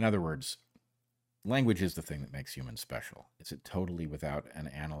in other words, language is the thing that makes humans special. Is it totally without an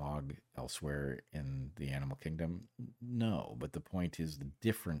analog elsewhere in the animal kingdom? No, but the point is the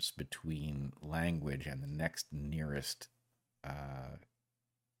difference between language and the next nearest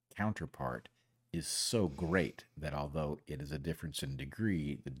counterpart is so great that although it is a difference in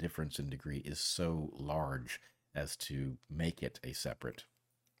degree, the difference in degree is so large as to make it a separate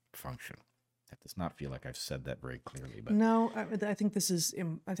function. That does not feel like I've said that very clearly, but no, I think this is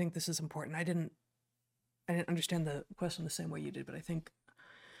important. I didn't understand the question the same way you did, but I think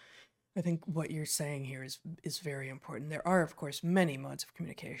what you're saying here is very important. There are, of course, many modes of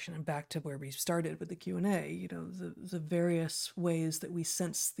communication, and back to where we started with the Q&A, the various ways that we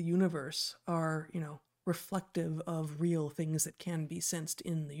sense the universe are, reflective of real things that can be sensed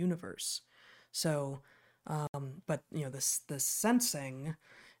in the universe. So, but the sensing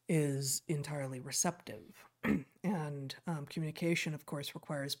is entirely receptive, and communication, of course,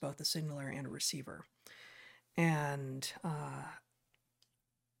 requires both a signaler and a receiver. And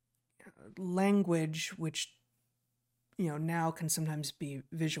language, which now can sometimes be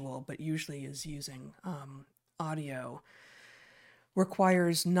visual, but usually is using audio,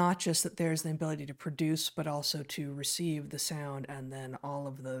 requires not just that there's the ability to produce, but also to receive the sound, and then all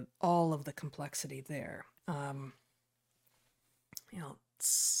of the complexity there.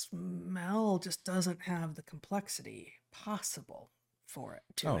 Smell just doesn't have the complexity possible for it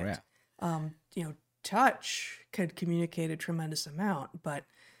to it. Yeah. Touch could communicate a tremendous amount, but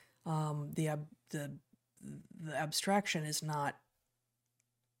the abstraction is not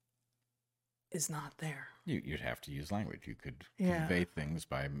there. You'd have to use language. You could convey things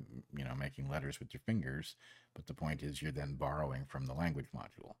by, making letters with your fingers, but the point is you're then borrowing from the language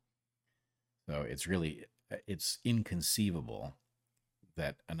module. So it's inconceivable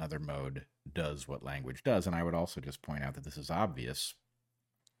that another mode does what language does. And I would also just point out that this is obvious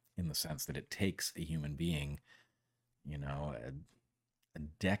in the sense that it takes a human being, a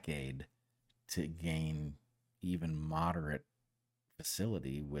decade to gain even moderate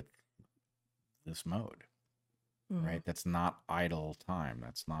facility with this mode, right? That's not idle time.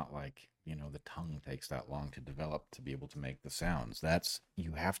 That's not like, the tongue takes that long to develop to be able to make the sounds.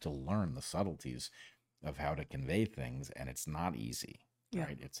 You have to learn the subtleties of how to convey things, and it's not easy,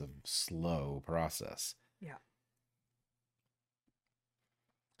 right? It's a slow process. Yeah.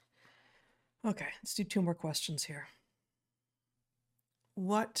 Okay, let's do 2 more questions here.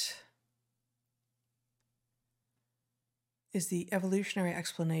 What is the evolutionary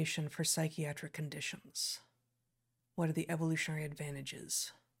explanation for psychiatric conditions? What are the evolutionary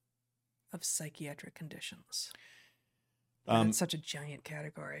advantages of psychiatric conditions? It's such a giant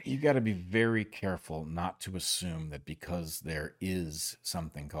category. You got to be very careful not to assume that because there is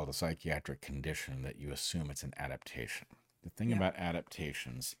something called a psychiatric condition that you assume it's an adaptation. The thing about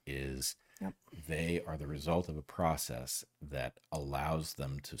adaptations is they are the result of a process that allows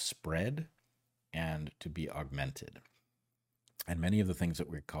them to spread and to be augmented. And many of the things that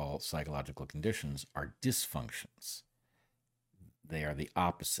we call psychological conditions are dysfunctions. They are the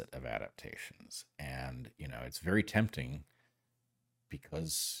opposite of adaptations. And, it's very tempting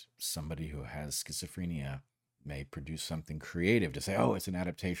because somebody who has schizophrenia may produce something creative to say, oh, it's an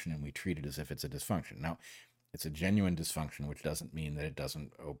adaptation, and we treat it as if it's a dysfunction. Now, it's a genuine dysfunction, which doesn't mean that it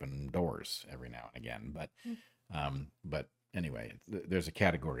doesn't open doors every now and again. But anyway, there's a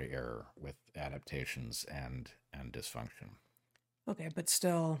category error with adaptations and dysfunction. Okay, but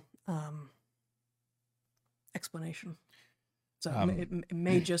still, explanation. So it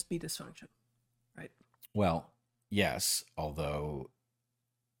may just be dysfunction, right? Well, yes, although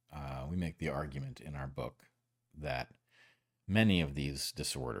we make the argument in our book that many of these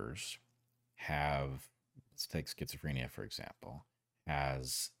disorders have, let's take schizophrenia, for example,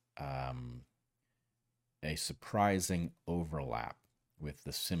 has a surprising overlap with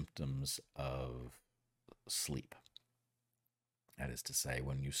the symptoms of sleep. That is to say,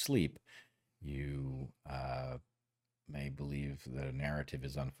 when you sleep, you may believe that a narrative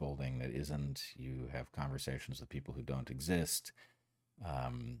is unfolding that isn't. You have conversations with people who don't exist.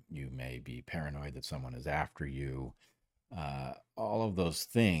 You may be paranoid that someone is after you. All of those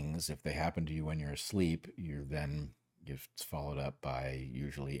things, if they happen to you when you're asleep, it's followed up by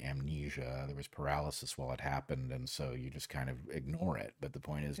usually amnesia. There was paralysis while it happened, and so you just kind of ignore it. But the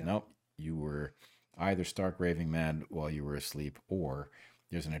point is, nope, you were either stark raving mad while you were asleep, or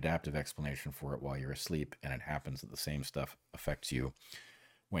there's an adaptive explanation for it while you're asleep, and it happens that the same stuff affects you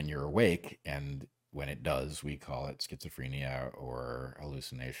when you're awake, and when it does, we call it schizophrenia or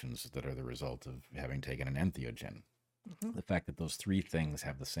hallucinations that are the result of having taken an entheogen. Mm-hmm. The fact that those 3 things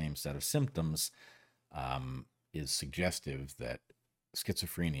have the same set of symptoms is suggestive that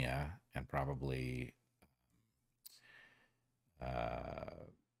schizophrenia and probably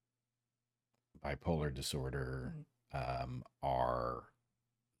bipolar disorder are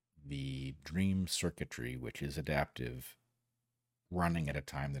the dream circuitry, which is adaptive, running at a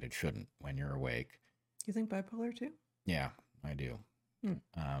time that it shouldn't when you're awake. You think bipolar too? Yeah, I do. In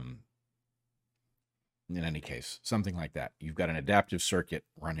any case, something like that. You've got an adaptive circuit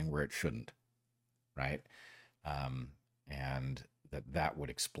running where it shouldn't, right? And that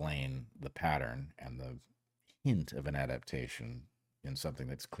would explain the pattern and the hint of an adaptation in something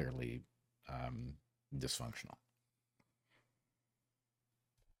that's clearly dysfunctional.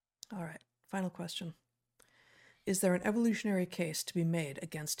 All right, final question. Is there an evolutionary case to be made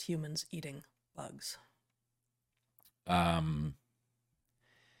against humans eating bugs?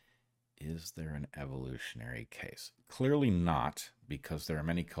 Is there an evolutionary case? Clearly not, because there are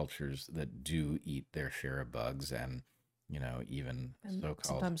many cultures that do eat their share of bugs, and even and so-called...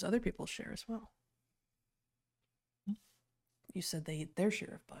 sometimes other people share as well. you said they eat their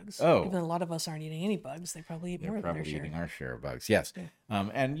share of bugs. Oh. Even a lot of us aren't eating any bugs. They probably eat more than their share. They're probably eating our share of bugs, yes. Yeah.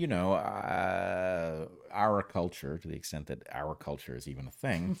 And, you know, our culture, to the extent that our culture is even a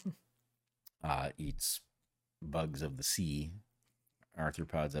thing, eats bugs of the sea,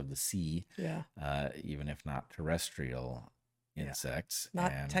 arthropods of the sea, even if not terrestrial insects.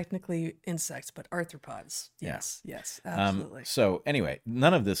 Not technically insects, but arthropods. Yes, absolutely. So anyway,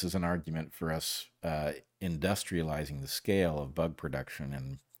 none of this is an argument for us industrializing the scale of bug production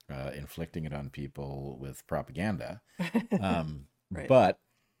and inflicting it on people with propaganda. Right. But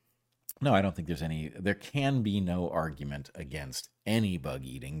no, I don't think there can be no argument against any bug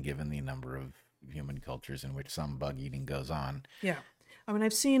eating, given the number of human cultures in which some bug eating goes on. Yeah. I mean, I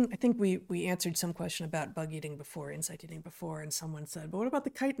think we answered some question about bug eating before, insect eating before, and someone said, but what about the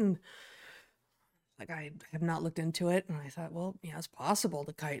chitin? Like, I have not looked into it, and I thought, well, yeah, it's possible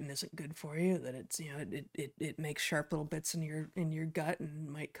the chitin isn't good for you, that it's, you know, it makes sharp little bits in your gut and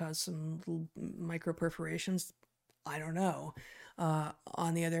might cause some little micro perforations. I don't know.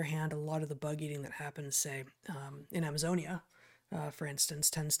 On the other hand, a lot of the bug eating that happens, say, in Amazonia, for instance,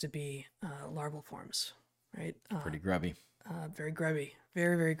 tends to be larval forms, right? Pretty grubby. Very grubby,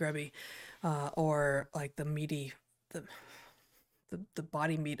 very, very grubby, or like the meaty, the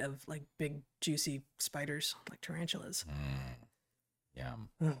body meat of like big juicy spiders, like tarantulas. Yum.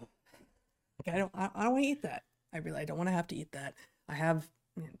 Like, I don't want to eat that. I don't want to have to eat that. I have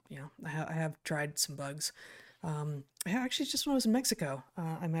tried some bugs. I actually, just when I was in Mexico,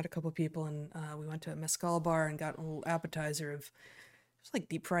 I met a couple of people, and we went to a mezcal bar and got a little appetizer of, it was like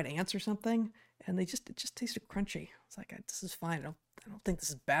deep fried ants or something, and it just tasted crunchy. It's like, this is fine. I don't think this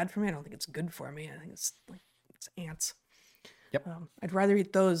is bad for me. I don't think it's good for me. I think it's ants. Yep. I'd rather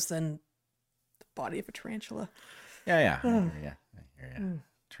eat those than the body of a tarantula. Yeah. I hear ya.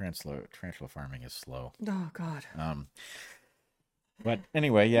 Tarantula farming is slow. Oh God. But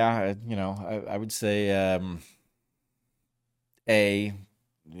anyway, yeah, you know, I would say,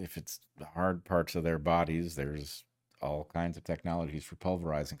 if it's the hard parts of their bodies, there's all kinds of technologies for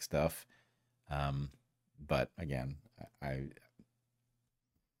pulverizing stuff. But again,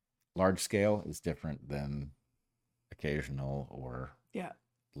 large scale is different than occasional or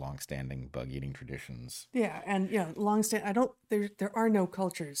long-standing bug eating traditions. Yeah, and there are no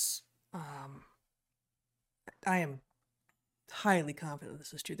cultures. I am highly confident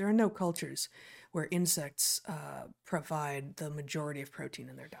this is true. There are no cultures where insects provide the majority of protein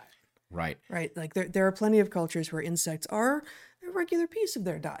in their diet. Right. Like there are plenty of cultures where insects are a regular piece of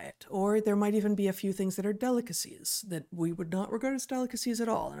their diet, or there might even be a few things that are delicacies that we would not regard as delicacies at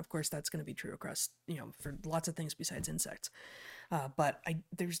all. And of course, that's going to be true across, for lots of things besides insects.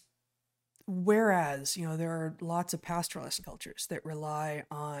 Whereas, there are lots of pastoralist cultures that rely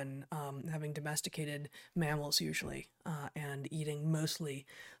on having domesticated mammals usually and eating mostly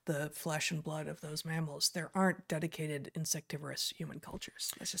the flesh and blood of those mammals. There aren't dedicated insectivorous human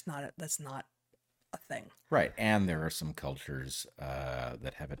cultures. That's not a thing. Right. And there are some cultures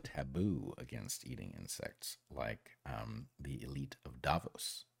that have a taboo against eating insects, like the elite of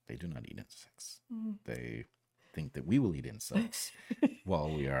Davos. They do not eat insects. They think that we will eat insects while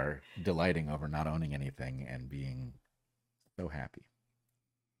we are delighting over not owning anything and being so happy.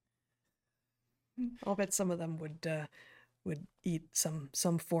 I'll bet some of them would eat some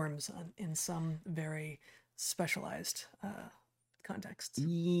forms in some very specialized contexts.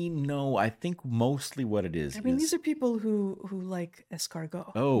 No, I think mostly what it is. These are people who like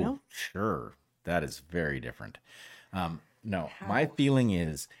escargot. Oh, no? Sure. That is very different. No, my feeling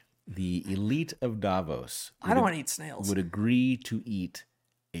is the elite of Davos I don't want to eat snails. Would agree to eat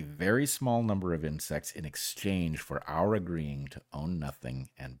a very small number of insects in exchange for our agreeing to own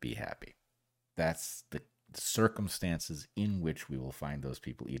nothing and be happy. That's the circumstances in which we will find those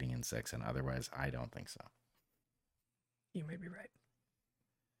people eating insects, and otherwise I don't think so. You may be right.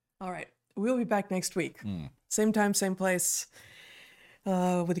 All right. We'll be back next week. Same time, same place,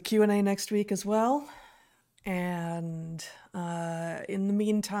 with a Q&A next week as well. And in the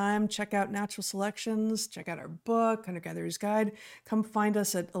meantime, check out Natural Selections, check out our book, Hunter Gatherer's Guide. Come find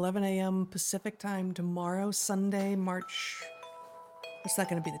us at 11 a.m. Pacific time tomorrow, Sunday, March, what's that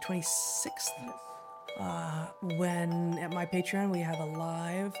going to be, the 26th? When at my Patreon, we have a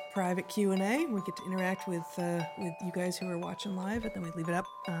live private Q&A. We get to interact with you guys who are watching live, and then we leave it up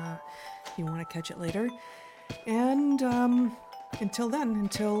if you want to catch it later. And until then,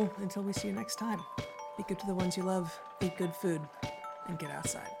 until we see you next time. Be good to the ones you love, eat good food, and get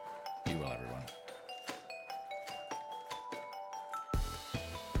outside. Be well, everyone.